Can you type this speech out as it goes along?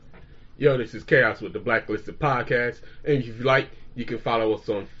Yo, this is Chaos with the Blacklisted Podcast. And if you like, you can follow us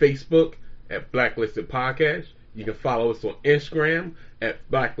on Facebook at Blacklisted Podcast. You can follow us on Instagram at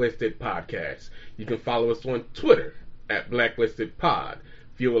Blacklisted Podcast. You can follow us on Twitter at Blacklisted Pod.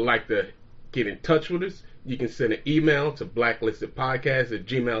 If you would like to get in touch with us, you can send an email to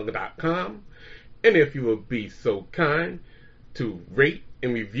blacklistedpodcast@gmail.com. And if you would be so kind to rate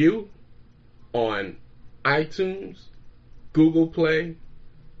and review on iTunes, Google Play,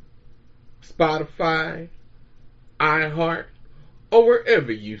 Spotify, iHeart, or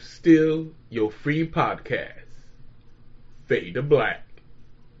wherever you steal your free podcasts. Fade to Black.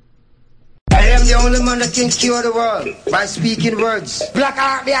 I am the only man that can cure the world by speaking words. Black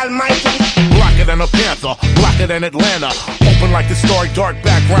Art the Almighty. Blacker than a panther, blacker than Atlanta. Open like the starry dark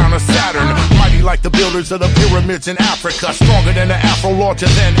background of Saturn. Mighty like the builders of the pyramids in Africa. Stronger than the Afro, larger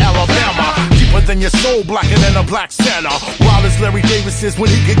than Alabama. Deeper than your soul, blacker than a black Santa. Wild as Larry Davis is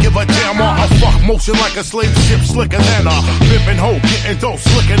when he could give a damn. A fuck motion like a slave ship, slicker than a pimpin' hoe, getting dope,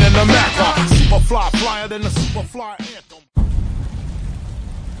 slicker than the Maca. Superfly, flyer than the Superfly anthem.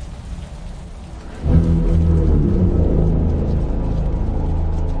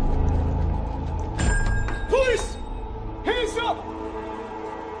 Police! Hands up!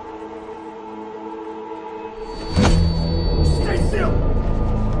 Stay still!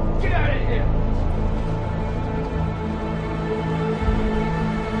 Get out of here!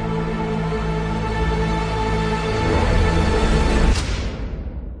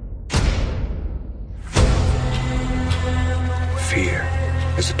 Fear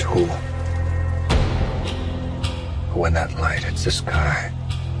is a tool. But when that light hits the sky,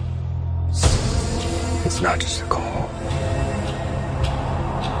 it's not just a call.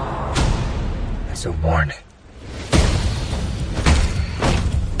 It's a warning.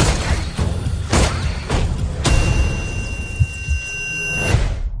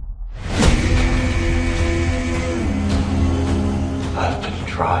 I've been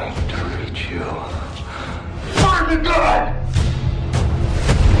trying to reach you. Burn the gun!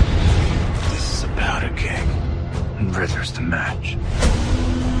 This is a powder keg, and Rither's the match.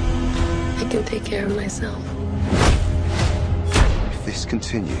 I can take care of myself. If this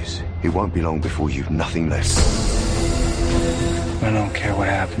continues, it won't be long before you've nothing left. I don't care what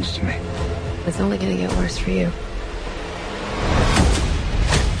happens to me. It's only gonna get worse for you.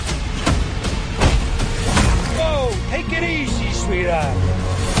 Whoa, take it easy, sweetheart.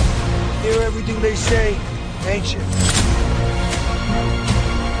 Hear everything they say, ain't you?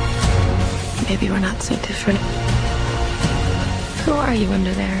 Maybe we're not so different. Who are you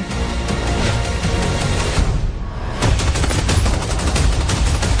under there?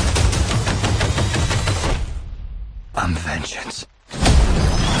 I'm vengeance.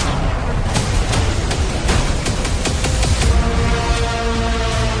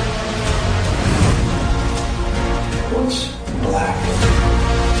 What's black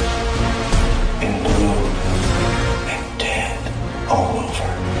and blue and dead all over?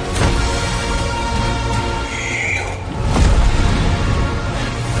 You.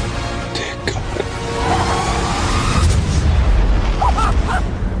 Dear God.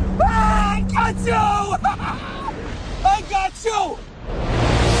 I got you! I got you!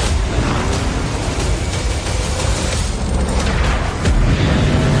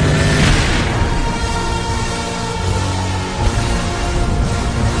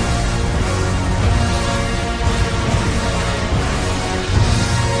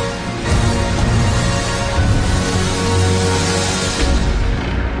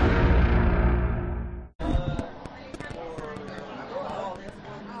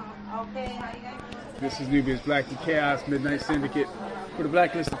 This is Nubius Black to Chaos Midnight Syndicate for the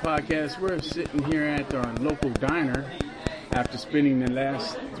Blacklisted Podcast. We're sitting here at our local diner after spending the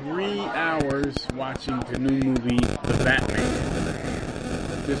last 3 hours watching the new movie, The Batman.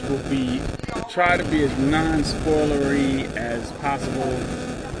 This will try to be as non-spoilery as possible,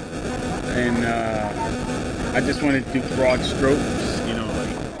 and I just wanted to do broad strokes,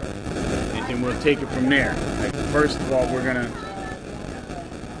 and we'll take it from there. Like, first of all, we're gonna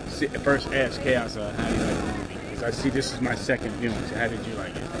first ask Chaos how do you like the movie, because I see this is my second viewing. So how did you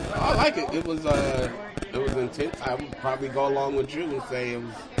like it? I like it. It was intense. I would probably go along with you and say it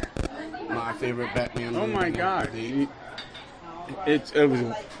was my favorite Batman movie. Oh my God! It was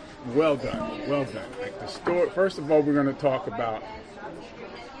well done. Well done. Like the story. First of all, we're going to talk about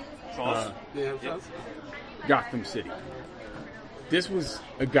Gotham City. This was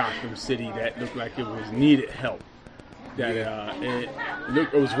a Gotham City that looked like it was needed help. That it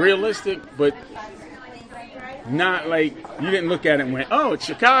was realistic, but not like you didn't look at it and went, "Oh, it's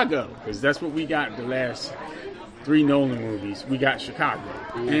Chicago," because that's what we got the last 3 Nolan movies, we got Chicago,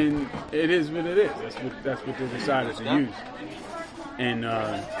 and it is what it is. That's what they decided to use. And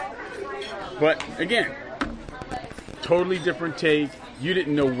but again, totally different take. You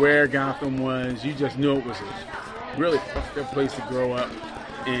didn't know where Gotham was. You just knew it was a really fucked up place to grow up,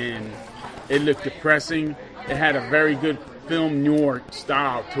 and it looked depressing. It had a very good film noir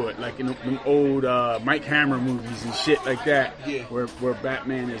style to it, like in the old Mike Hammer movies and shit like that, where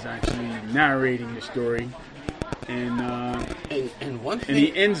Batman is actually narrating the story, and one thing, and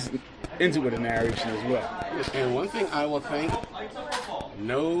he ends it with a narration as well. And one thing I will think: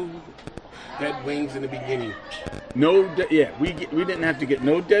 no dead wings in the beginning. We didn't have to get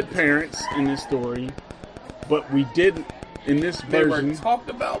no dead parents in this story, but we did in this version. They were talked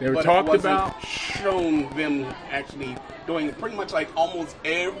about. They were but talked it wasn't about. Shown them actually doing pretty much like almost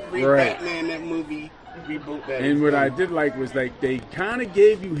every Right. Batman that movie reboot. That And what I did like was like they kind of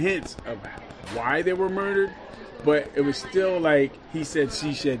gave you hints of why they were murdered, but it was still like he said,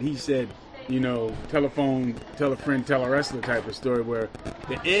 she said, he said, you know, telephone, tell a friend, tell a wrestler type of story where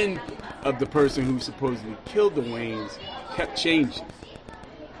the end of the person who supposedly killed the Waynes kept changing.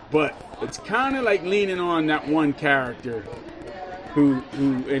 But it's kind of like leaning on that one character who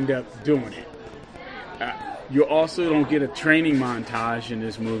ended up doing it. You also don't get a training montage in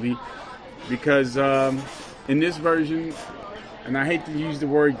this movie because in this version, and I hate to use the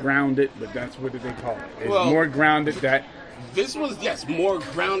word grounded, but that's what they call it. It's more grounded that... This was, yes, more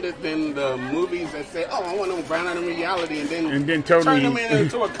grounded than the movies that say, oh, I want them grounded in reality, and then totally turn them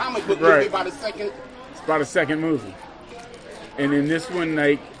into a comic book right. movie by the second. It's about a second movie. And in this one,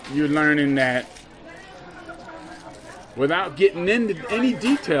 like, you're learning that without getting into any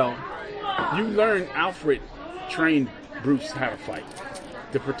detail, you learn Alfred trained Bruce how to fight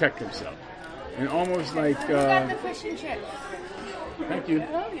to protect himself. And almost like... got the fish and chips. Thank you.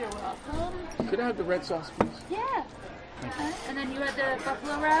 Oh, you're welcome. Could I have the red sauce, please? Yeah. Okay. And then you had the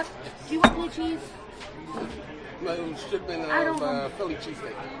buffalo wrap. Do you want blue cheese? No, it was shipping of Philly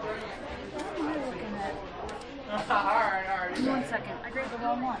cheesesteak. What are you looking at? Alright. 1 second. I grabbed the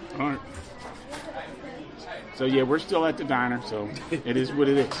wrong one. All right. So yeah, we're still at the diner, so it is what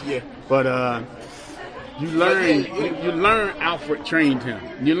it is. Yeah. But you learn Alfred trained him.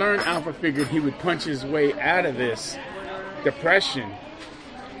 You learn Alfred figured he would punch his way out of this depression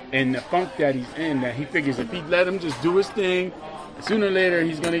and the funk that he's in, that he figures if he let him just do his thing, sooner or later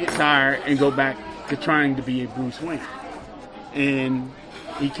he's going to get tired and go back to trying to be a Bruce Wayne. And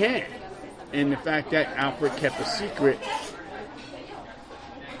he can't. And the fact that Alfred kept a secret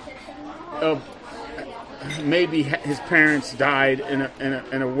of maybe his parents died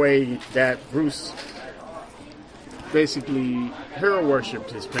in a way that Bruce basically hero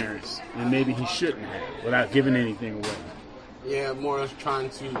worshipped his parents, and maybe he shouldn't have without giving anything away. Yeah, more or less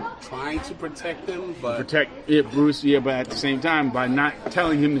trying to protect him, but protect Bruce. Yeah, but at the same time, by not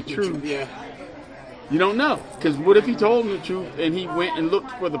telling him the truth, yeah, you don't know. Because what if he told him the truth and he went and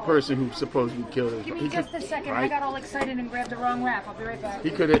looked for the person who supposedly killed him? Give me just a second. Right? I got all excited and grabbed the wrong wrap. I'll be right back. He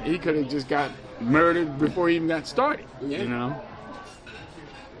could have just got murdered before he even got started. Yeah. You know.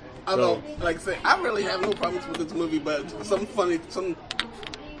 Although, like I say, I really have no problems with this movie, but some things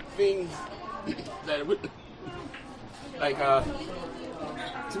that like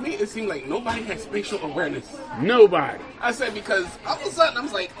to me it seemed like nobody had spatial awareness. Nobody. I said because all of a sudden I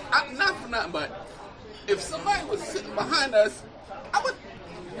was like, not for nothing, but if somebody was sitting behind us, I would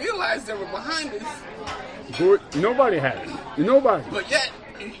realize they were behind us. Nobody had it. Nobody. But yet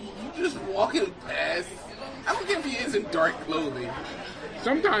you just walking past. I don't care if he is in dark clothing.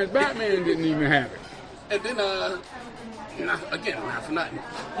 Sometimes Batman didn't even have it. And then, not for nothing.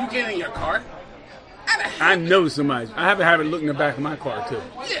 You get in your car. I know somebody. I have a habit of looking in the back of my car, too.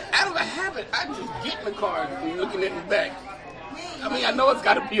 Yeah, out of a habit, I just get in the car and looking in the back. I mean, I know it's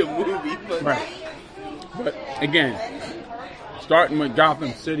got to be a movie, but... Right. But, again, starting with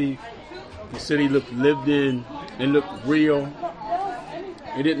Gotham City, the city looked lived in. It looked real.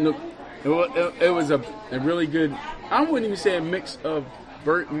 It didn't look... It was a really good... I wouldn't even say a mix of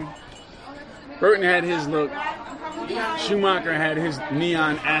Burton. Burton had his look. Schumacher had his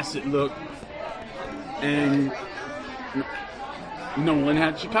neon acid look. And Nolan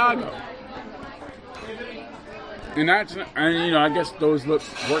had Chicago. And I guess those looks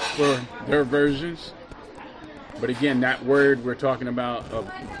work for their versions. But again, that word we're talking about of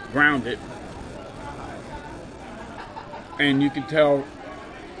grounded. And you can tell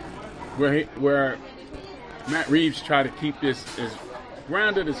where Matt Reeves tried to keep this as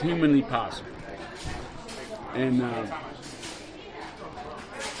grounded as humanly possible. And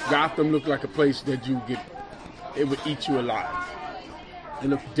Gotham looked like a place that it would eat you alive. It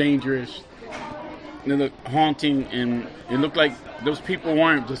looked dangerous. looked haunting, and it looked like those people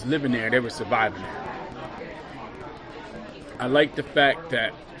weren't just living there; they were surviving there. I like the fact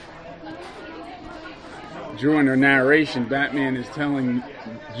that during the narration, Batman is telling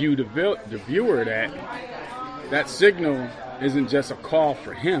you, the viewer, that signal isn't just a call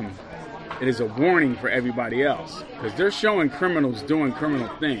for him. It is a warning for everybody else. Because they're showing criminals doing criminal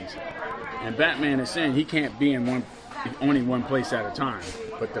things. And Batman is saying he can't be in only one place at a time.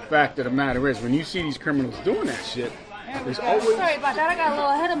 But the fact of the matter is, when you see these criminals doing that shit, there's always... Sorry about that, I got a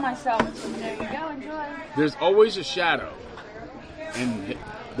little ahead of myself. There you go, enjoy. There's always a shadow. And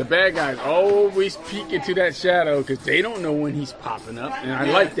the bad guys always peek into that shadow because they don't know when he's popping up. And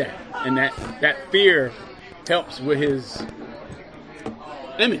I like that. And that fear helps with his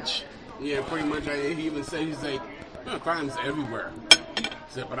image. Yeah, pretty much. He even said, he's like, crime's everywhere. He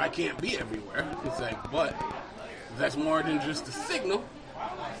said, but I can't be everywhere. He's like, but that's more than just a signal.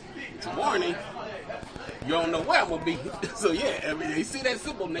 It's a warning. You don't know where I'm going to be. So yeah, they see that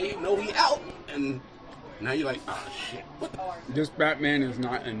symbol, they know he out. And now you're like, oh shit. What? This Batman is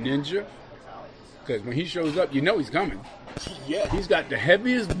not a ninja. Because when he shows up, you know he's coming. Yeah. He's got the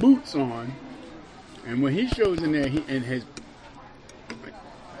heaviest boots on. And when he shows in there, he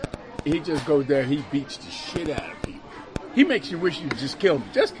just goes there, he beats the shit out of people. He makes you wish you just kill me.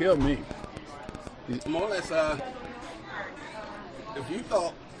 Just kill me. More or less, if you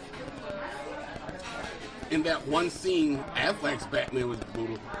thought in that one scene Affleck's Batman was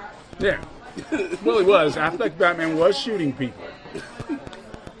brutal. Yeah. Well, he was. Affleck's Batman was shooting people.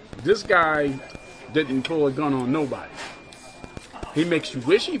 This guy didn't pull a gun on nobody. He makes you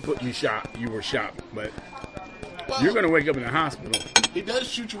wish you were shot, but you're going to wake up in the hospital. He does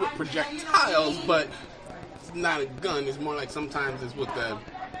shoot you with projectiles, but it's not a gun. It's more like sometimes it's with the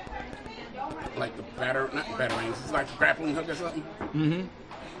not batarangs. It's like a grappling hook or something. Mm-hmm.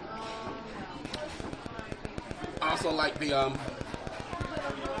 Also, like the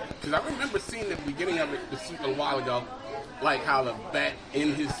because I remember seeing the beginning of the suit a while ago, like how the bat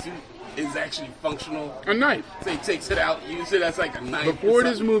in his suit is actually functional. A knife. So he takes it out, uses it as like a knife. Before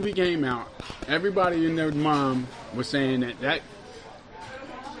this movie came out, everybody and their mom was saying that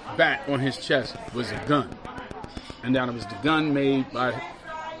bat on his chest was a gun. And that it was the gun made by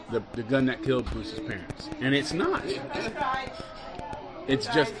the gun that killed Bruce's parents. And it's not. It's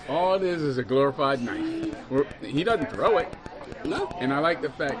just, all it is a glorified knife. He doesn't throw it. No. And I like the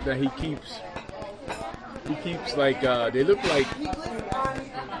fact that he keeps like, they look like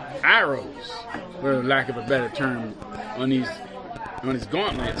arrows, for lack of a better term, on his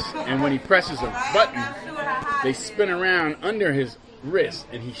gauntlets. And when he presses a button, they spin around under his wrist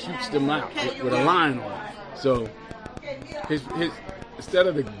and he shoots them out with a line on it. So his instead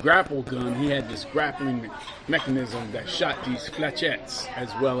of the grapple gun, he had this grappling mechanism that shot these flechettes as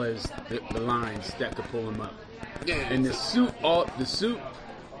well as the lines that could pull him up. Yeah. And the suit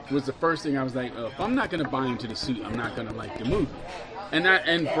was the first thing I was like, if I'm not going to buy into the suit, I'm not going to like the movie.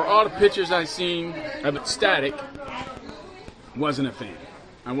 And for all the pictures I seen of it static, wasn't a fan.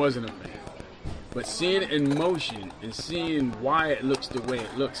 I wasn't a fan. But seeing it in motion and seeing why it looks the way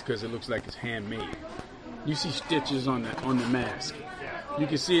it looks, because it looks like it's handmade. You see stitches on the mask. You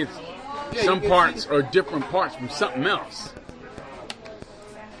can see some parts are different parts from something else.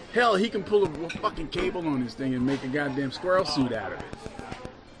 Hell, he can pull a fucking cable on this thing and make a goddamn squirrel suit out of it.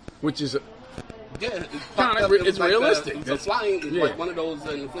 Which is it's realistic. It's like one of those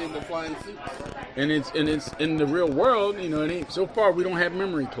inflatable flying suits. And it's in the real world, it ain't, so far we don't have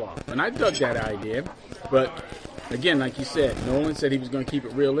memory cloth. And I dug that idea. But again, like you said, Nolan said he was going to keep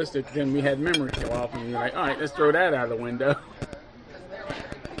it realistic. Then we had memory cloth, and we were like, all right, let's throw that out of the window.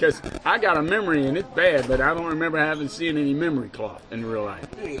 Because I got a memory and it's bad, but I don't remember having seen any memory cloth in real life.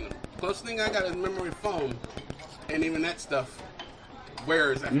 Closest thing I got is memory foam, and even that stuff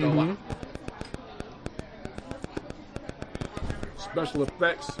wears after a while. Special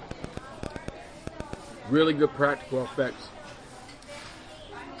effects, really good practical effects.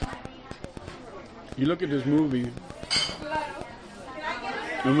 You look at this movie,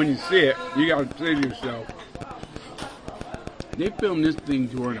 and when you see it, you gotta say to yourself, they filmed this thing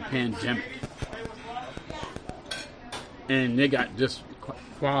during a pandemic, and they got just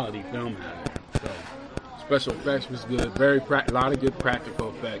quality film out of it. So, special effects was good. A lot of good practical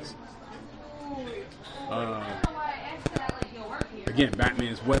effects. Again,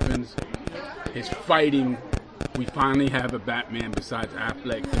 Batman's weapons, his fighting. We finally have a Batman besides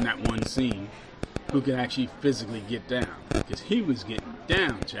Affleck in that one scene who can actually physically get down, because he was getting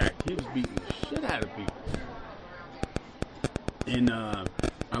down, Jack. He was beating the shit out of people. And I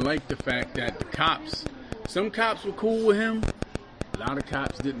like the fact that some cops were cool with him. A lot of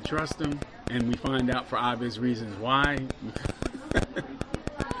cops didn't trust him. and we find out for obvious reasons why.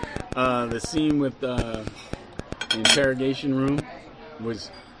 The scene with the interrogation room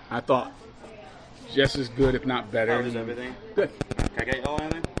was, I thought, just as good, if not better. How was everything? Good. Can I get y'all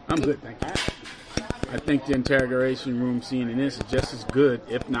anything? I'm good, thank you. I think the interrogation room scene in this is just as good,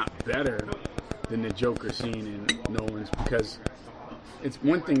 if not better, than the Joker scene in Nolan's, because it's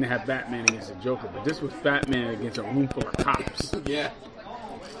one thing to have Batman against the Joker, but this was Batman against a room full of cops. Yeah.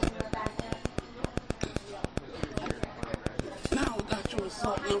 Now I got you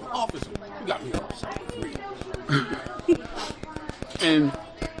assaulting an officer. You got me assaulting free. And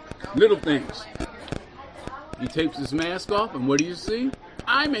little things. He takes his mask off, and what do you see?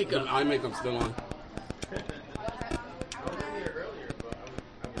 Eye makeup. Eye makeup still on.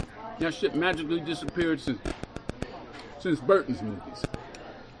 That shit magically disappeared since Burton's movies.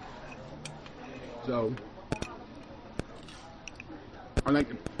 So, I like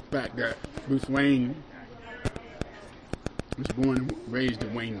the fact that Bruce Wayne was born and raised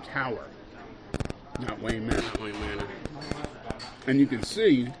in Wayne Tower, not Wayne Manor. Not Wayne Manor. And you can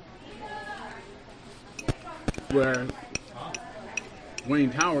see where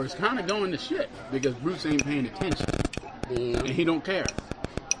Wayne Tower is kind of going to shit because Bruce ain't paying attention, and he don't care.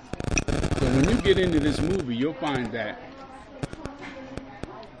 So when you get into this movie, you'll find that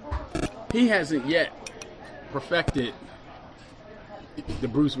he hasn't yet perfected the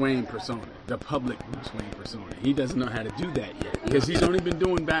Bruce Wayne persona, the public Bruce Wayne persona. He doesn't know how to do that yet because he's only been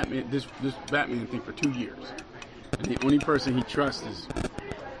doing Batman, this Batman thing for 2 years, and the only person he trusts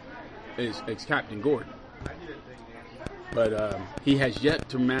is Captain Gordon. But he has yet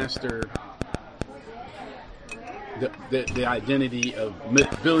to master the identity of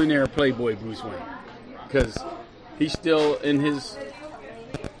billionaire playboy Bruce Wayne, because he's still in his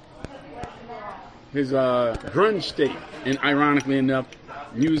grunge state, and ironically enough,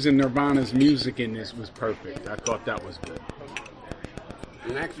 using Nirvana's music in this was perfect. I thought that was good.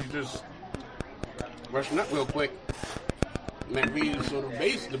 And actually, just rushing up real quick, Matt Reeves sort of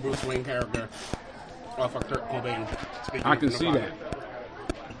based the Bruce Wayne character off of Kurt Cobain. I can see that.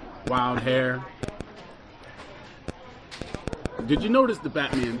 Wild hair. Did you notice the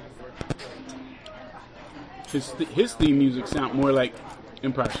Batman? His theme music sound more like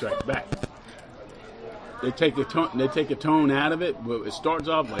Empire Strikes Back. They take a tone out of it, but it starts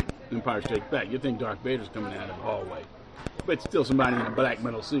off like Empire Strikes Back. You think Darth Vader's coming out of the hallway, but it's still somebody in a black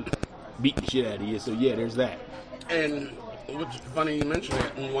metal suit beating the shit out of you. So yeah, there's that. And what's funny you mentioned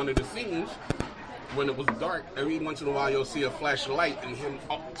that in one of the scenes, when it was dark, every once in a while you'll see a flash of light and him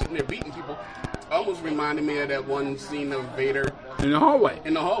sitting there beating people. Almost reminded me of that one scene of Vader in the hallway.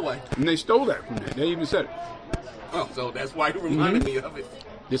 In the hallway. And they stole that from that. They even said it. Oh, so that's why it reminded me of it.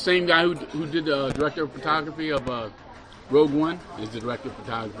 The same guy who did the director of photography of Rogue One is the director of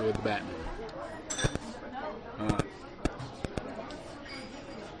photography of the Batman.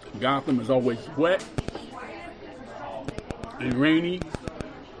 Gotham is always wet and rainy.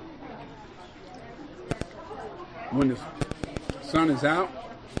 When the sun is out,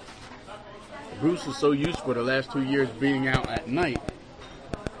 Bruce is so used for the last 2 years being out at night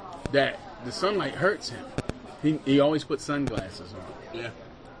that the sunlight hurts him. He always puts sunglasses on. Yeah.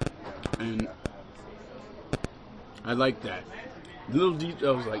 And I like that. Little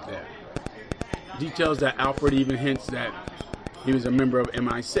details like that. Details that Alfred even hints that he was a member of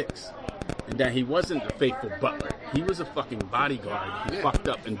MI6. And that he wasn't a faithful butler. He was a fucking bodyguard. He fucked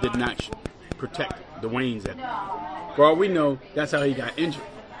up and did not protect the Waynes. For all we know, that's how he got injured.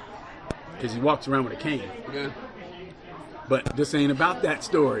 Because he walks around with a cane. Yeah. But this ain't about that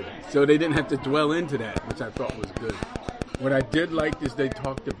story. So they didn't have to dwell into that, which I thought was good. What I did like is they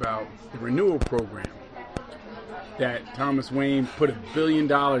talked about the renewal program. That Thomas Wayne put $1 billion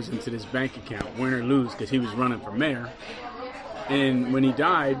into this bank account, win or lose, because he was running for mayor. And when he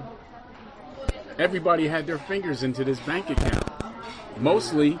died, everybody had their fingers into this bank account.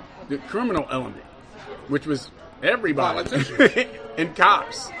 Mostly the criminal element, which was everybody. And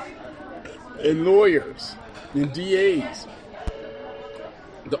cops. And lawyers. And DAs.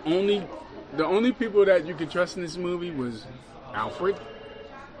 The only people that you could trust in this movie was Alfred,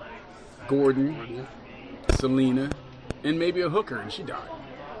 Gordon, Selena, and maybe a hooker, and she died.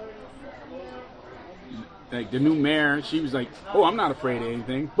 Like the new mayor, she was like, "Oh, I'm not afraid of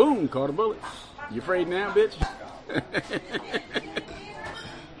anything." Boom, caught a bullet. You afraid now, bitch?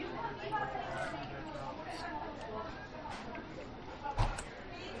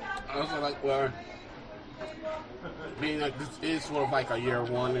 I also like where being like this is sort of like a year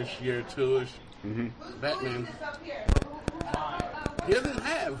one-ish, year two-ish. Batman. He doesn't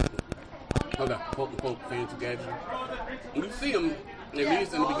have quote-unquote fancy gadgets. You see him at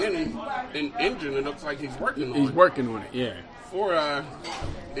least in the beginning, in engine, it looks like he's working on it. He's working on it, yeah. For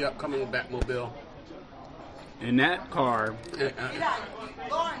the upcoming Batmobile. And that car,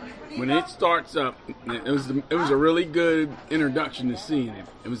 when it starts up, it was a really good introduction to seeing it.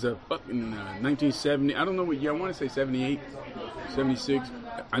 It was a fucking 1970. I don't know what year. I want to say 78, 76.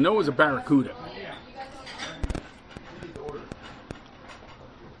 I know it was a Barracuda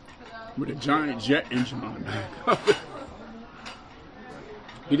with a giant jet engine on the back.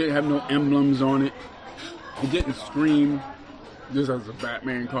 He didn't have no emblems on it. He didn't scream. This was a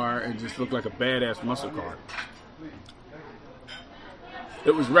Batman car. It just looked like a badass muscle car.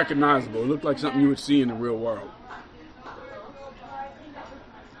 It was recognizable. It looked like something you would see in the real world.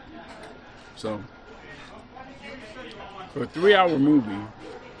 So, for a 3-hour movie,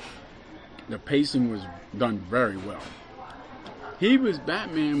 the pacing was done very well. He was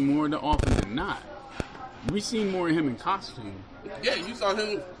Batman more often than not. We seen more of him in costume. Yeah, you saw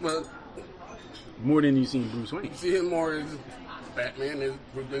him, well... More than you seen Bruce Wayne. You see him more as Batman as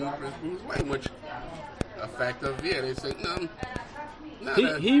Bruce Wayne, which a fact of, yeah, they said,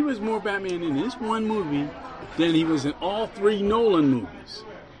 he was more Batman in this one movie than he was in all 3 Nolan movies.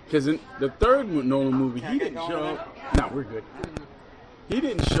 Because in the third Nolan movie, he didn't show up. No, we're good. He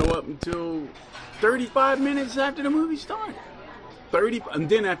didn't show up until 35 minutes after the movie started. And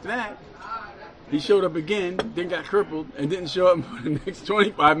then after that, he showed up again, then got crippled, and didn't show up for the next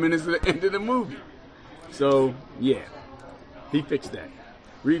 25 minutes at the end of the movie. So, yeah. He fixed that.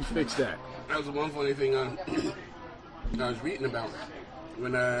 Reed fixed that. That was the one funny thing I was reading about.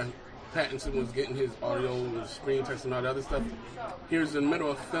 When Pattinson was getting his audio and screen test and all the other stuff, he was in the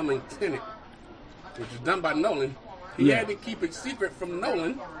middle of filming Tenet, which was done by Nolan. He had to keep it secret from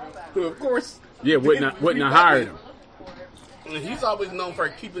Nolan, who, of course... Yeah, wouldn't have hired him. And he's always known for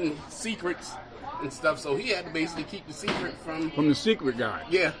keeping secrets and stuff, so he had to basically keep the secret from the secret guy.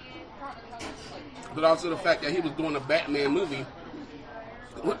 Yeah. But also the fact that he was doing a Batman movie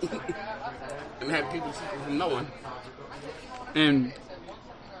and had people secret from no one. And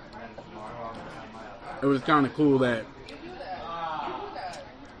it was kind of cool that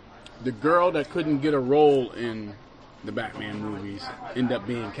the girl that couldn't get a role in the Batman movies ended up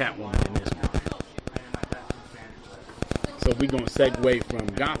being Catwoman in this one. So we're going to segue from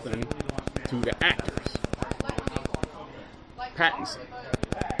Gotham to the actors. Pattinson.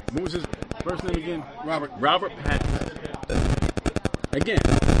 What was his first name again? Robert Pattinson. Again,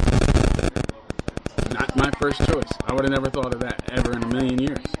 not my first choice. I would have never thought of that ever in a million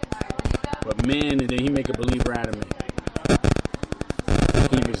years. But man, did he make a believer out of me.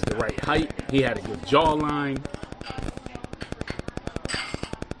 He was the right height. He had a good jawline.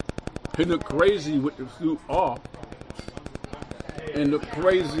 He looked crazy with the suit off. And looked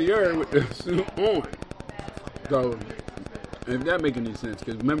crazier with the suit on. So, if that make any sense,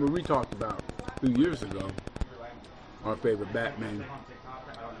 because remember we talked about 2 years ago our favorite Batman,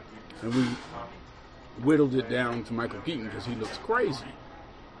 and we whittled it down to Michael Keaton because he looks crazy.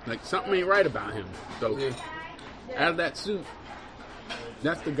 Like something ain't right about him. So, out of that suit,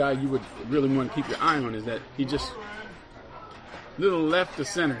 that's the guy you would really want to keep your eye on. Is that he just little left to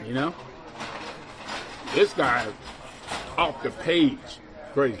center, you know? This guy off the page,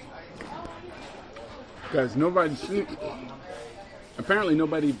 crazy. Because apparently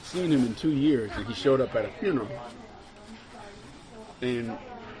nobody'd seen him in 2 years, and he showed up at a funeral. And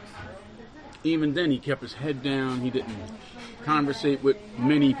even then, he kept his head down. He didn't conversate with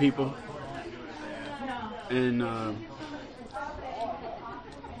many people. And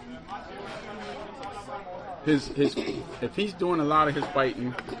if he's doing a lot of his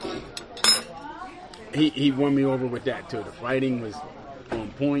fighting, he won me over with that too. The fighting was on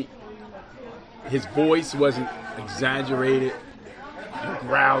point. His voice wasn't exaggerated and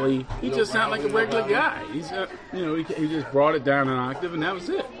growly. He just sounded like a regular guy. He's he just brought it down an octave, and that was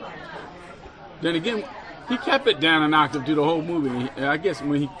it. Then again, he kept it down an octave through the whole movie. And I guess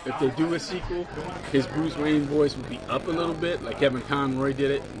if they do a sequel, his Bruce Wayne voice would be up a little bit, like Kevin Conroy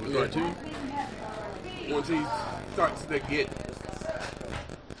did it in the cartoon. Once he starts to get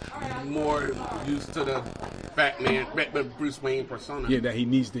more used to the Batman Bruce Wayne persona. Yeah, that he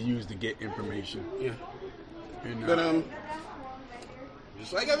needs to use to get information. Yeah. And, but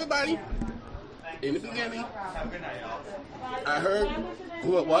just like everybody, in the beginning, I heard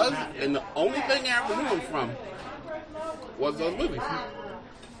who it was, and the only thing I ever knew him from was those movies.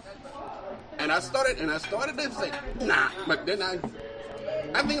 And I started to say, nah, but then I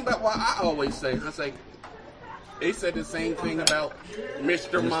think about what I always say. I say, they said the same thing about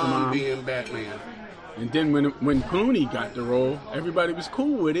Mr. Mom being Batman. And then when Clooney got the role, everybody was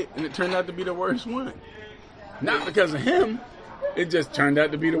cool with it, and it turned out to be the worst one. Not because of him, It just turned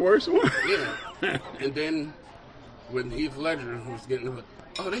out to be the worst one. Yeah. And then when Heath Ledger was getting,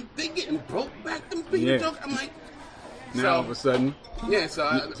 they getting broke back them people. Yeah. I'm like, now all of a sudden. Yeah.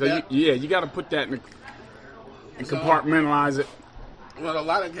 You got to put that in and compartmentalize it. Well, a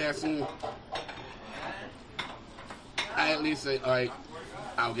lot of casting, I at least say, all right,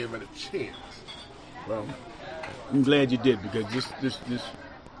 I'll give it a chance. Well, I'm glad you did, because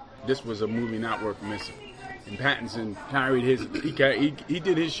this was a movie not worth missing. And Pattinson carried he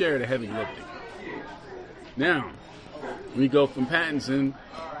did his share of the heavy lifting. Now, we go from Pattinson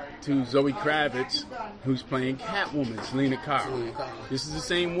to Zoe Kravitz, who's playing Catwoman, Selena Kyle. This is the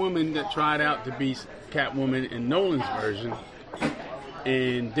same woman that tried out to be Catwoman in Nolan's version,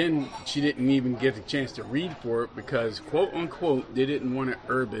 and then she didn't even get a chance to read for it because, quote unquote, they didn't want an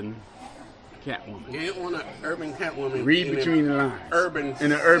urban Catwoman. They didn't want an urban Catwoman. Read between the lines.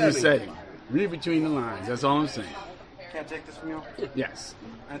 In an urban setting. Read between the lines. That's all I'm saying. Can I take this from you? Yes.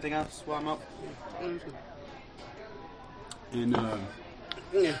 Anything else while I'm up? And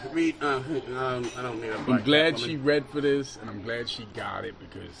yeah, read. I don't need a. I'm glad she read for this, and I'm glad she got it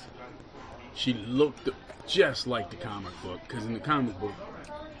because she looked just like the comic book. Because in the comic book,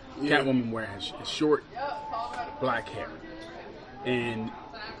 Catwoman wears short black hair, and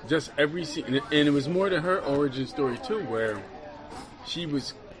just every scene, and it was more to her origin story too, where she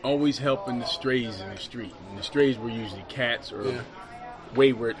was always helping the strays in the street, and the strays were usually cats or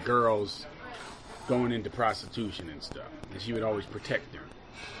wayward girls going into prostitution and stuff, and she would always protect them.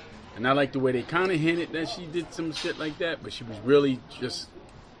 And I like the way they kind of hinted that she did some shit like that, but she was really just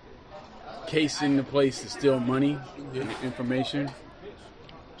casing the place to steal money and information.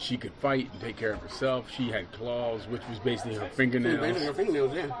 She could fight and take care of herself. She had claws, which was basically her fingernails.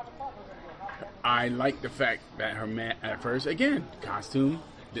 I like the fact that her at first, again, costume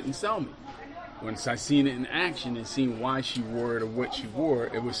didn't sell me. Once I seen it in action and seen why she wore it or what she wore,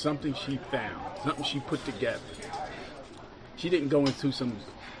 it was something she found, something she put together. She didn't go into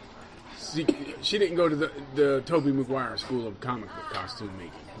she didn't go to the Tobey Maguire School of comic book costume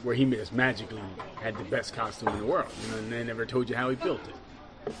making, where he just magically had the best costume in the world, and they never told you how he built it.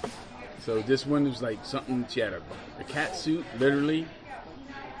 So this one was like something. She had a cat suit, literally,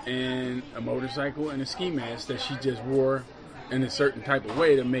 and a motorcycle and a ski mask that she just wore in a certain type of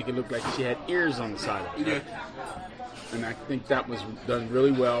way to make it look like she had ears on the side of it. And I think that was done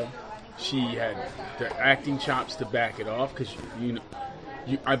really well. She had the acting chops to back it off, because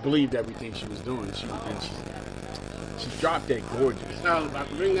I believed everything she was doing. She dropped that gorgeous. I was about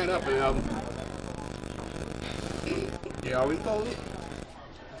to bring that up, and they always told it.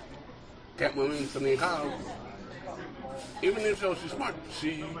 Catwoman, Selena Kyle, even if she's smart,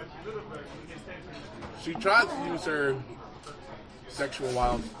 she tries to use her sexual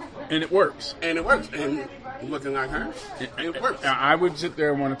wiles, and it works. And looking like her, it works. I would sit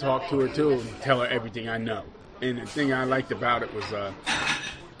there and want to talk to her too and tell her everything I know. And the thing I liked about it was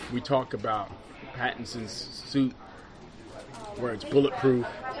we talk about Pattinson's suit, where it's bulletproof,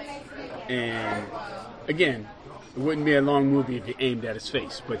 and again, it wouldn't be a long movie if you aimed at his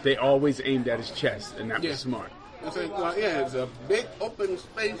face, but they always aimed at his chest, and that was smart. It's a big open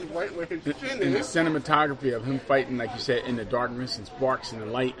space right where his chin is. And the cinematography of him fighting, like you said, in the darkness and sparks and the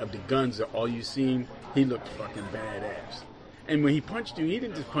light of the guns are all you seen. He looked fucking badass. And when he punched you, he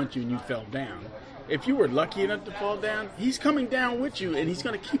didn't just punch you and you fell down. If you were lucky enough to fall down, he's coming down with you, and he's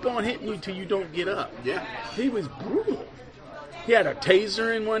going to keep on hitting you till you don't get up. Yeah. He was brutal. He had a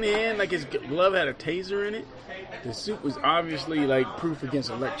taser in one hand, like his glove had a taser in it. The suit was obviously like proof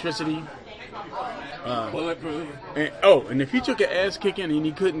against electricity. Bulletproof. And if he took an ass kicking and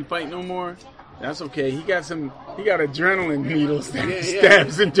he couldn't fight no more, that's okay. He got adrenaline needles that he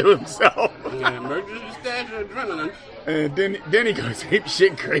stabs into himself. Emergency stabs of adrenaline. And then he goes ape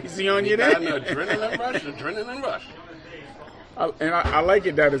shit crazy on you. Got an adrenaline rush. I like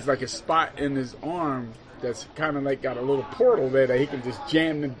it that it's like a spot in his arm that's kind of like got a little portal there that he can just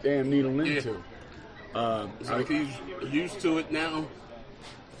jam the damn needle into. It's like he's used to it now.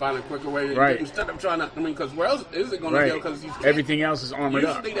 Find a quicker way to right. Instead of trying to, because where else is it going to go? Because everything else is armored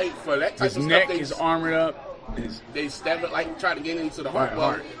up. Usually, for that type his of neck stuff, is armored up. They stab it like try to get into the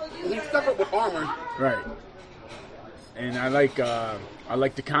heart. He stuck it with armor. Right. And I like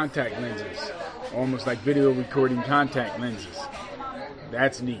the contact lenses, almost like video recording contact lenses.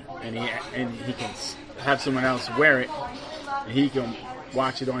 That's neat. And he can have someone else wear it, and he can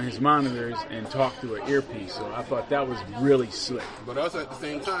watch it on his monitors and talk through an earpiece. So I thought that was really slick. But also at the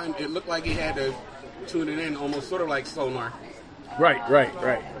same time, it looked like he had to tune it in almost sort of like sonar. Right.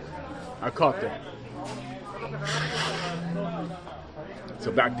 I caught that.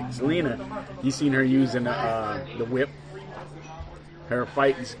 So back to Selena, you seen her using the whip. Her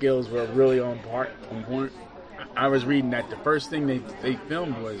fighting skills were really on point. I was reading that the first thing they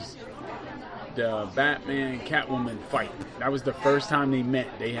filmed was the Batman Catwoman fight. That was the first time they met.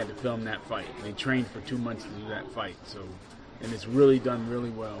 They had to film that fight. They trained for 2 months to do that fight. So, and it's really done really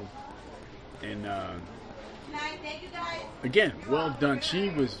well. And again, well done.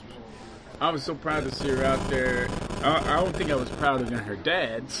 I was so proud to see her out there. I don't think I was prouder than her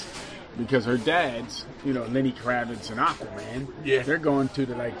dad's, because her dad's, Lenny Kravitz and Aquaman. Yeah, they're going to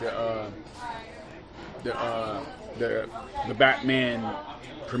the Batman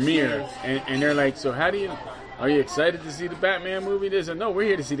premiere, and they're like, so are you excited to see the Batman movie? They said, no, we're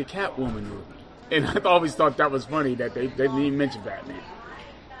here to see the Catwoman movie. And I always thought that was funny that they didn't even mention Batman.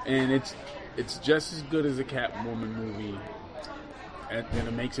 And it's just as good as a Catwoman movie that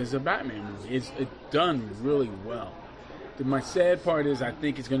it makes as a Batman movie. It's done really well. My sad part is I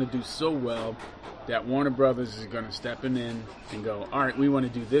think it's going to do so well that Warner Brothers is going to step in and go, all right, we want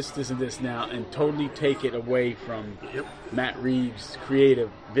to do this, this, and this now, and totally take it away from Matt Reeves' creative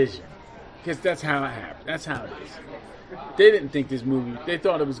vision. Because that's how it happened. That's how it is. They didn't think this movie, they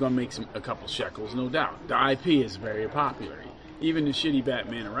thought it was going to make a couple shekels, no doubt. The IP is very popular. Even the shitty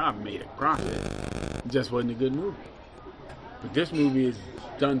Batman and Robin made a profit. It just wasn't a good movie. But this movie is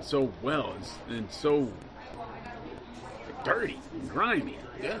done so well and so dirty and grimy.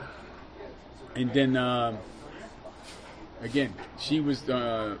 Yeah. And then, again, she was,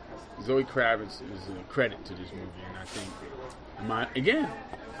 Zoe Kravitz is a credit to this movie. And I think,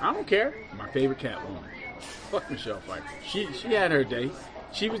 I don't care. My favorite Catwoman. Fuck Michelle Pfeiffer. She had her day.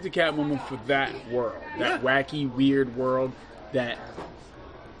 She was the Catwoman for that world. That wacky, weird world that,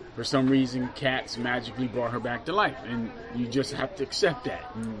 for some reason, cats magically brought her back to life. And you just have to accept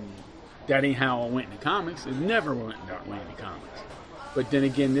that. And that ain't how it went in the comics. It never went in the comics. But then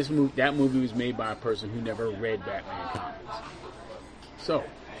again, that movie was made by a person who never read Batman comics. So,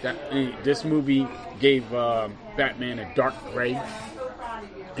 this movie gave Batman a dark gray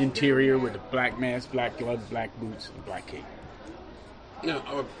interior with a black mask, black gloves, black boots, and black cape.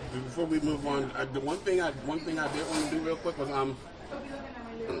 Before we move on, the one thing I did want to do real quick was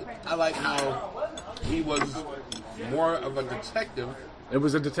I like how he was more of a detective. It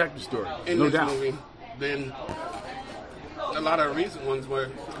was a detective story, in no this doubt. movie than a lot of recent ones where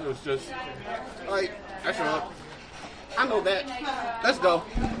it was just like, I show up, I know that, let's go.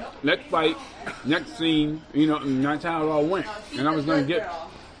 Let's fight. Next scene, and that's how it all went. And I was gonna get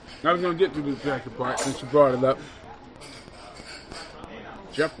to the detective part since you brought it up.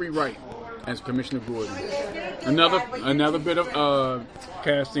 Jeffrey Wright as Commissioner Gordon. Another bit of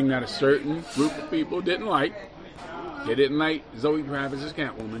casting that a certain group of people didn't like. They didn't like Zoe Kravitz as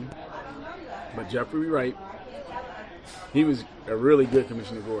Catwoman, but Jeffrey Wright, he was a really good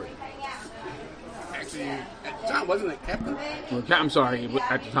Commissioner Gordon. Actually, at the time, wasn't it Captain? Well, I'm sorry,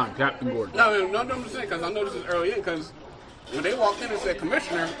 at the time, Captain Gordon. No, I'm saying, because I noticed this early in, because when they walked in and said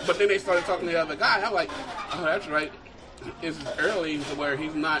Commissioner, but then they started talking to the other guy, I'm like, oh, that's right. It's early to where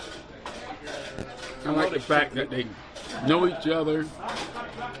he's not. I like the fact that they know each other.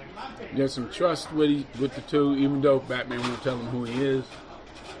 There's some trust with the two, even though Batman won't tell him who he is.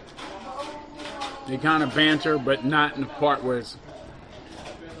 They kind of banter, but not in the part where it's,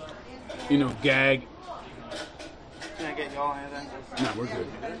 gag. Can I get y'all anything? No, we're good.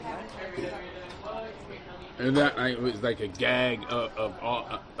 And that it was like a gag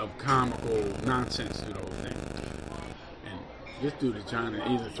of comical nonsense to the whole thing. And this dude is trying to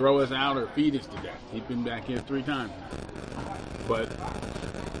either throw us out or feed us to death. He's been back here 3 times now. But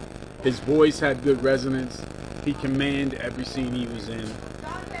his voice had good resonance. He commanded every scene he was in.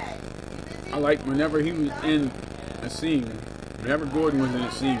 I like whenever he was in a scene, whenever Gordon was in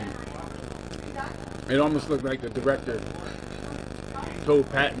a scene, it almost looked like the director told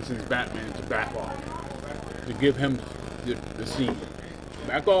Pattinson's Batman to back off, to give him the scene.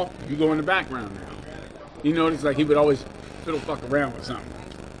 Back off, you go in the background now. You notice like he would always fiddle fuck around with something.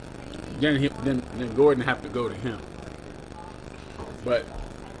 Then Gordon have to go to him. But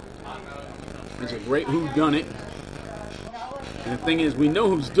it's a great whodunit. And the thing is, we know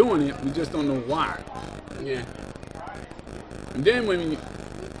who's doing it, we just don't know why. Yeah. And then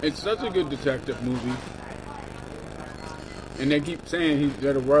it's such a good detective movie, and they keep saying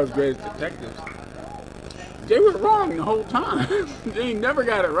they're the world's greatest detectives. They were wrong the whole time. They never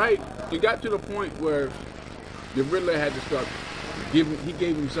got it right. It got to the point where the Riddler had to start he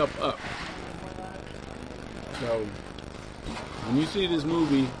gave himself up. So when you see this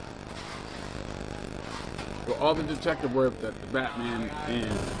movie, for all the detective work that the Batman and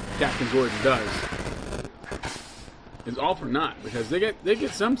Captain Gordon does, it's all for naught, because they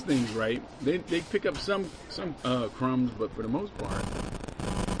get some things right. They pick up some crumbs, but for the most part,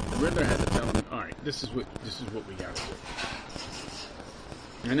 Riddler had to tell him, all right, this is what we got to do.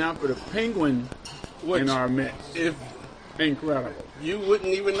 And now for the Penguin in our midst. If incredible. You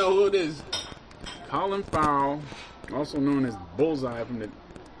wouldn't even know who it is. Colin Farrell, also known as Bullseye from the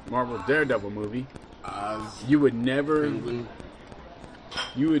Marvel Daredevil movie. You would never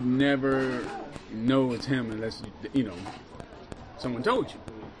know it's him unless you know someone told you.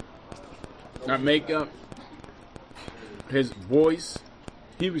 That makeup, his voice,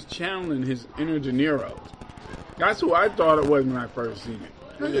 he was channeling his inner De Niro. That's who I thought it was when I first seen it.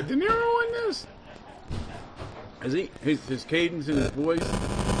 Look at De Niro in this. His cadence in his voice.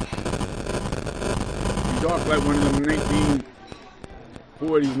 He talked like one of them 1940s,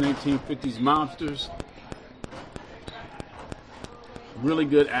 1950s mobsters. Really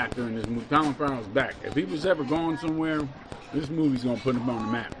good actor in this movie. Colin Farrell's back. If he was ever going somewhere, this movie's going to put him on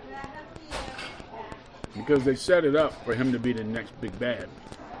the map. Because they set it up for him to be the next big bad.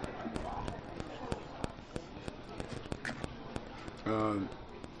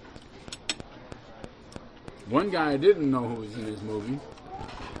 One guy I didn't know who was in this movie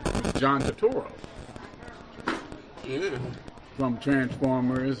was John Turturro. Yeah. From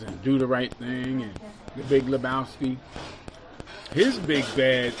Transformers and Do the Right Thing and The Big Lebowski. His big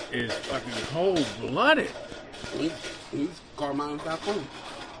bad is fucking cold-blooded. He's Carmine Falcone.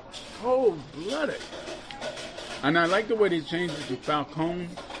 Cold-blooded. And I like the way they changed it to Falcone,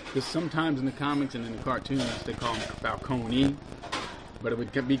 because sometimes in the comics and in the cartoons they call him Falcone. But it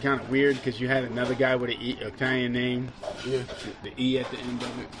would be kind of weird because you had another guy with an Italian name. Yeah. The E at the end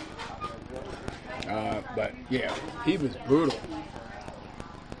of it. But yeah, he was brutal.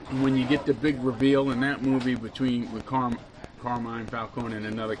 And when you get the big reveal in that movie with Carmine Falcone and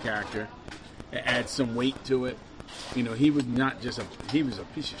another character, it adds some weight to it. You know, he was not just he was a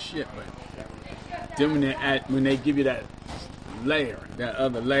piece of shit, but then when they give you that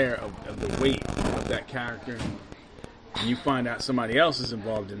other layer of the weight of that character, and you find out somebody else is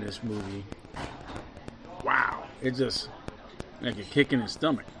involved in this movie, wow, it's just like a kick in the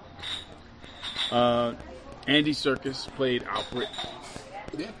stomach. Andy Serkis played Alfred,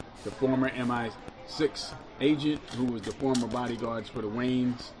 the former MI6 agent who was the former bodyguards for the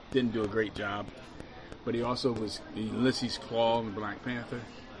Waynes. Didn't do a great job, but he also was Ulysses Claw in Black Panther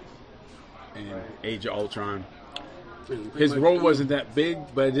and Age of Ultron. His role wasn't that big,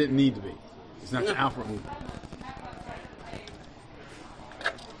 but it didn't need to be. It's not the Alfred movie.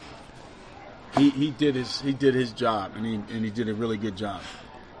 He did his job, and he did a really good job.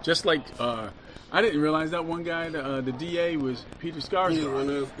 Just like I didn't realize that one guy, the DA, was Peter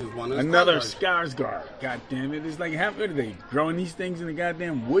Skarsgård. Another Skarsgård. God damn it! It's like what are they growing these things in the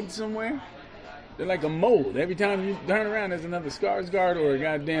goddamn wood somewhere? They're like a mold. Every time you turn around, there's another Skarsgård or a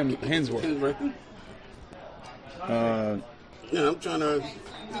goddamn Hemsworth. Yeah, I'm trying to.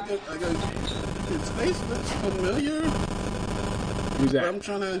 I got his face looks familiar. Who's that? But I'm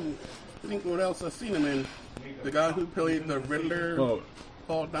trying to think what else I've seen him in. The guy who played the Riddler. Oh.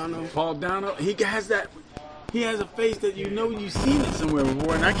 Paul Dano. Paul Dano. He has that. He has a face that you know you've seen it somewhere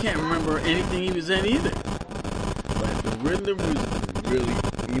before, and I can't remember anything he was in either. But the Riddler was really.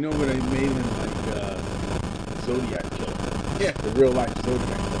 You know what I made him like Zodiac Killer. Yeah. The real life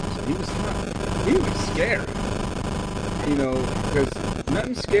Zodiac Killer. So he was tough. He was scary. You know, because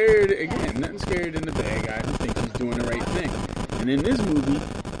nothing scared in the bad guy who thinks he's doing the right thing. And in this movie,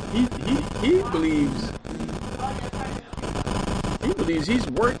 he believes he's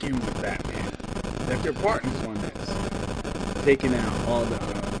working with Batman. That they're partners on this, taking out all the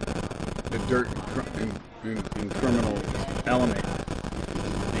dirt and criminal element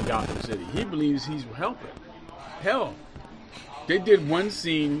in Gotham City. He believes he's helping. Hell, they did one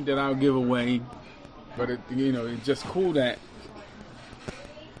scene that I'll give away, but it's just cool that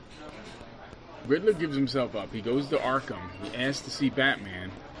Riddler gives himself up. He goes to Arkham. He asks to see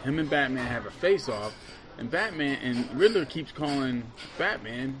Batman. Him and Batman have a face-off, and Riddler keeps calling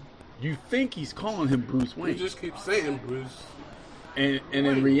Batman. You think he's calling him Bruce Wayne? He just keeps saying Bruce. And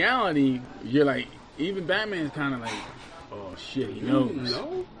in reality, you're like, even Batman's kind of like, oh shit, he knows.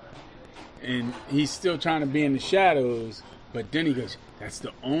 No. And he's still trying to be in the shadows, but then he goes, that's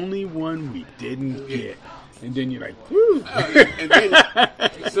the only one we didn't get. And then you're like, whew. And then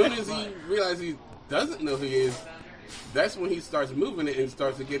as soon as he realizes he doesn't know who he is, that's when he starts moving it and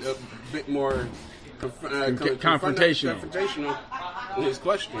starts to get a bit more confrontational in his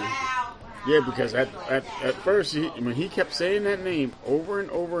questioning. Yeah, because at first, when he kept saying that name over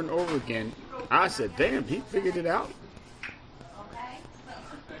and over and over again, I said, damn, he figured it out.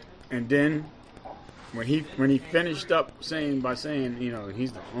 And then when he finished up saying,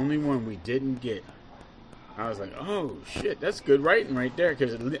 he's the only one we didn't get, I was like, oh shit, that's good writing right there,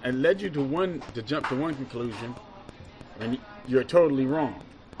 because it led you to jump to one conclusion, and you're totally wrong,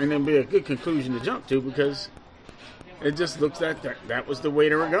 and then be a good conclusion to jump to, because it just looks like that was the way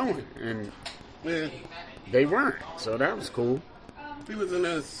they were going, and they weren't. So that was cool. He was in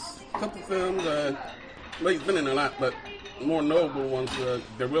a couple films. Well, he's been in a lot, but more notable ones.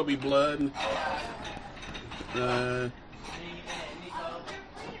 There Will Be Blood.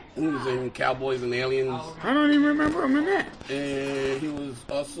 He was in Cowboys and Aliens. I don't even remember him in that. And he was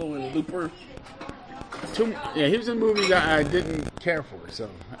also in Looper. He was in movies that I didn't care for, so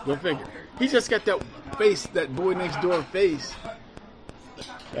go figure. He just got that face, that Boy Next Door face,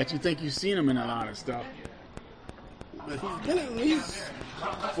 that you think you've seen him in a lot of stuff. But he's been in at least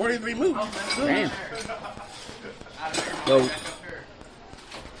 43 movies. Damn. So,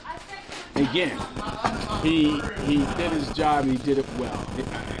 again, he did his job. He did it well.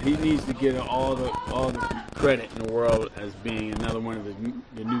 He needs to get all the credit in the world as being another one of the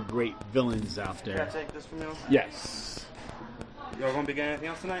new great villains out there. Can I take this from you? Yes. Y'all gonna be getting anything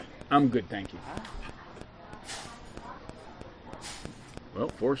else tonight? I'm good, thank you. Well,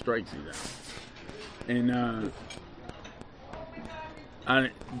 4 strikes he's out. And I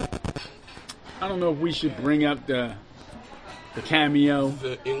don't know if we should bring up the cameo.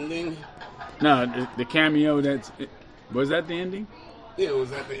 The ending? No, the cameo was that the ending? Yeah, it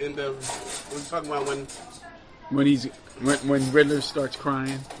was at the end of. We were talking about when Riddler starts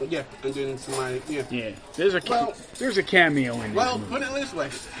crying. Yeah, and then somebody. Yeah. There's a cameo in Well, this put it this way: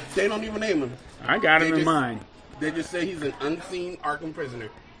 they don't even name him. I got him in mine. They just say he's an unseen Arkham prisoner.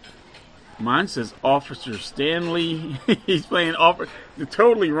 Mine says Officer Stanley. He's playing They're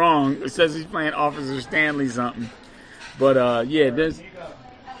totally wrong. It says he's playing Officer Stanley something. But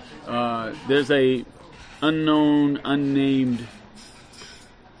there's a unnamed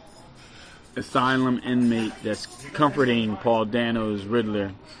asylum inmate that's comforting Paul Dano's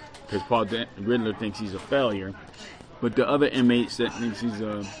Riddler, because Riddler thinks he's a failure, but the other inmates that thinks he's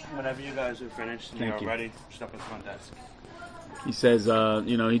a. Whenever you guys are finished and you're ready, step in the front desk. He says,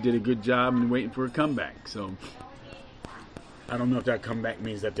 he did a good job and waiting for a comeback. So I don't know if that comeback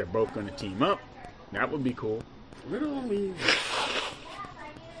means that they're both going to team up. That would be cool.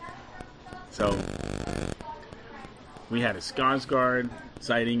 So we had a Skarsgård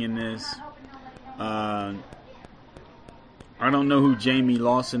sighting in this. I don't know who Jamie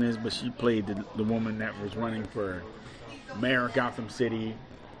Lawson is, but she played the woman that was running for mayor of Gotham City,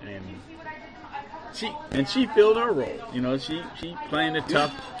 and she filled her role. She playing the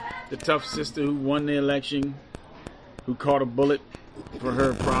tough sister who won the election, who caught a bullet for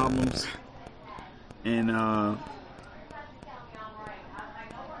her problems, and I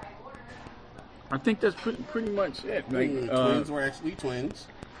think that's pretty much it. Twins were actually twins.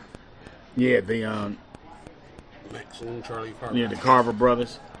 Yeah, the Max and Charlie Carver. Yeah, the Carver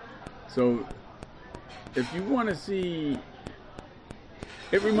brothers. So, if you want to see,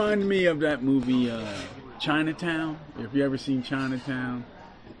 it reminded me of that movie Chinatown. If you ever seen Chinatown,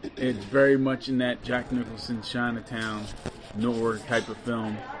 it's very much in that Jack Nicholson Chinatown noir type of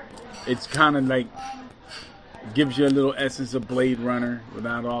film. It's kind of like gives you a little essence of Blade Runner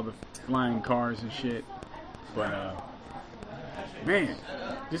without all the flying cars and shit. But man,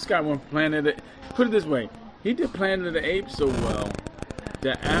 this guy went put it this way, he did Planet of the Apes so well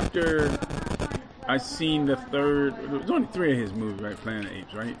that after I seen the third, there was only 3 of his movies, right? Planet of the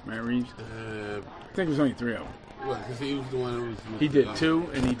Apes, right? Matt Reeves? I think it was only 3 of them. Well, because he was the one who was... He did 2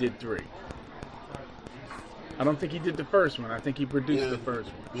 and he did 3. I don't think he did the first one. I think he produced the first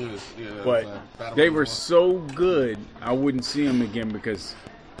one. But they were so good, I wouldn't see them again because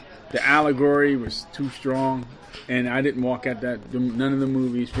the allegory was too strong, and I didn't walk out none of the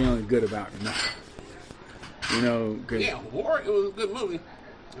movies feeling good about nothing. War, it was a good movie.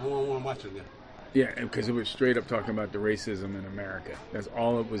 I don't want to watch it again. Yeah, because it was straight up talking about the racism in America. That's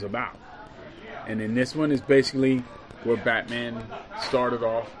all it was about. And then this one is basically where Batman started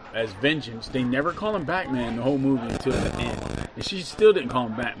off as Vengeance. They never call him Batman the whole movie until the end. And she still didn't call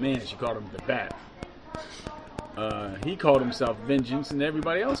him Batman. She called him the Bat. He called himself Vengeance, and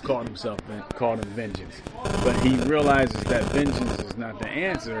everybody else called him Vengeance. But he realizes that vengeance is not the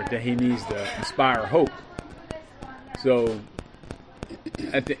answer, that he needs to inspire hope. So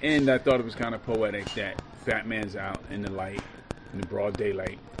at the end, I thought it was kind of poetic that Batman's out in the light, in the broad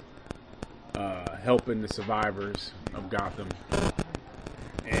daylight, helping the survivors of Gotham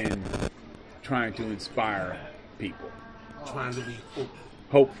and trying to inspire people. Trying to be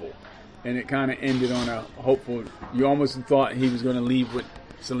hopeful. And it kind of ended on a hopeful. You almost thought he was going to leave with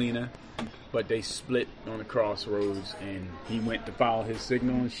Selena, but they split on the crossroads, and he went to follow his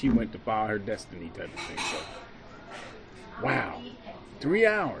signal, and she went to follow her destiny type of thing. So, wow. 3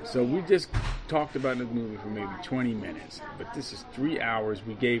 hours. So we just talked about the movie for maybe 20 minutes, but this is 3 hours.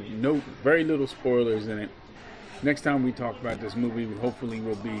 We gave very little spoilers in it. Next time we talk about this movie, hopefully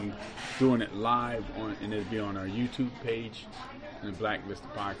we'll be doing it live and it'll be on our YouTube page, the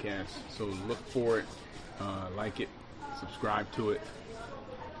Blacklisted Podcast. So look for it, like it, subscribe to it.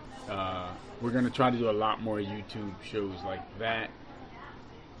 We're going to try to do a lot more YouTube shows like that.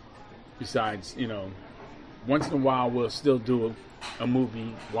 Besides, once in a while we'll still do a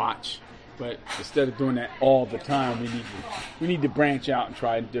movie watch, but instead of doing that all the time, we need to branch out and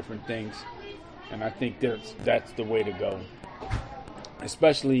try different things. And I think that's the way to go.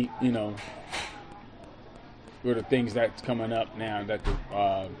 Especially, with the things that's coming up now that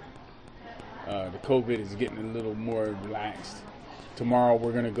the COVID is getting a little more relaxed. Tomorrow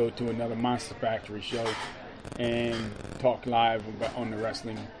we're going to go to another Monster Factory show and talk live on the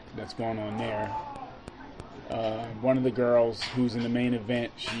wrestling that's going on there. One of the girls who's in the main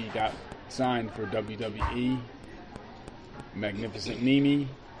event, she got signed for WWE, Magnificent Mimi,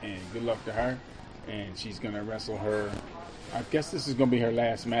 and good luck to her. And she's going to wrestle her. I guess this is going to be her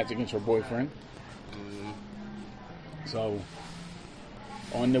last match against her boyfriend. So,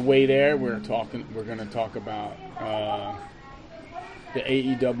 on the way there, we're going to talk about the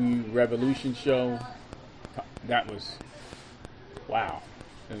AEW Revolution show. That was, wow,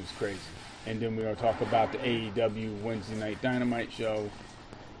 it was crazy. And then we're going to talk about the AEW Wednesday Night Dynamite show.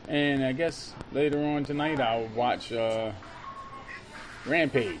 And I guess later on tonight, I'll watch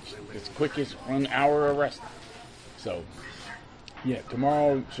Rampage. It's the quickest 1 hour of wrestling. So, yeah,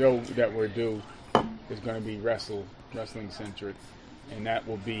 tomorrow's show that we're due is going to be wrestling centric, and that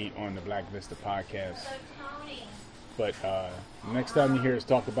will be on the Blacklisted Podcast. But next time you hear us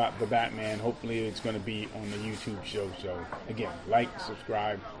talk about the Batman, hopefully it's going to be on the YouTube show. So again, like,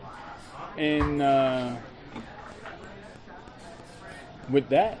 subscribe, and with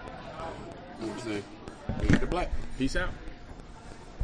that, Lead the Black. Peace out.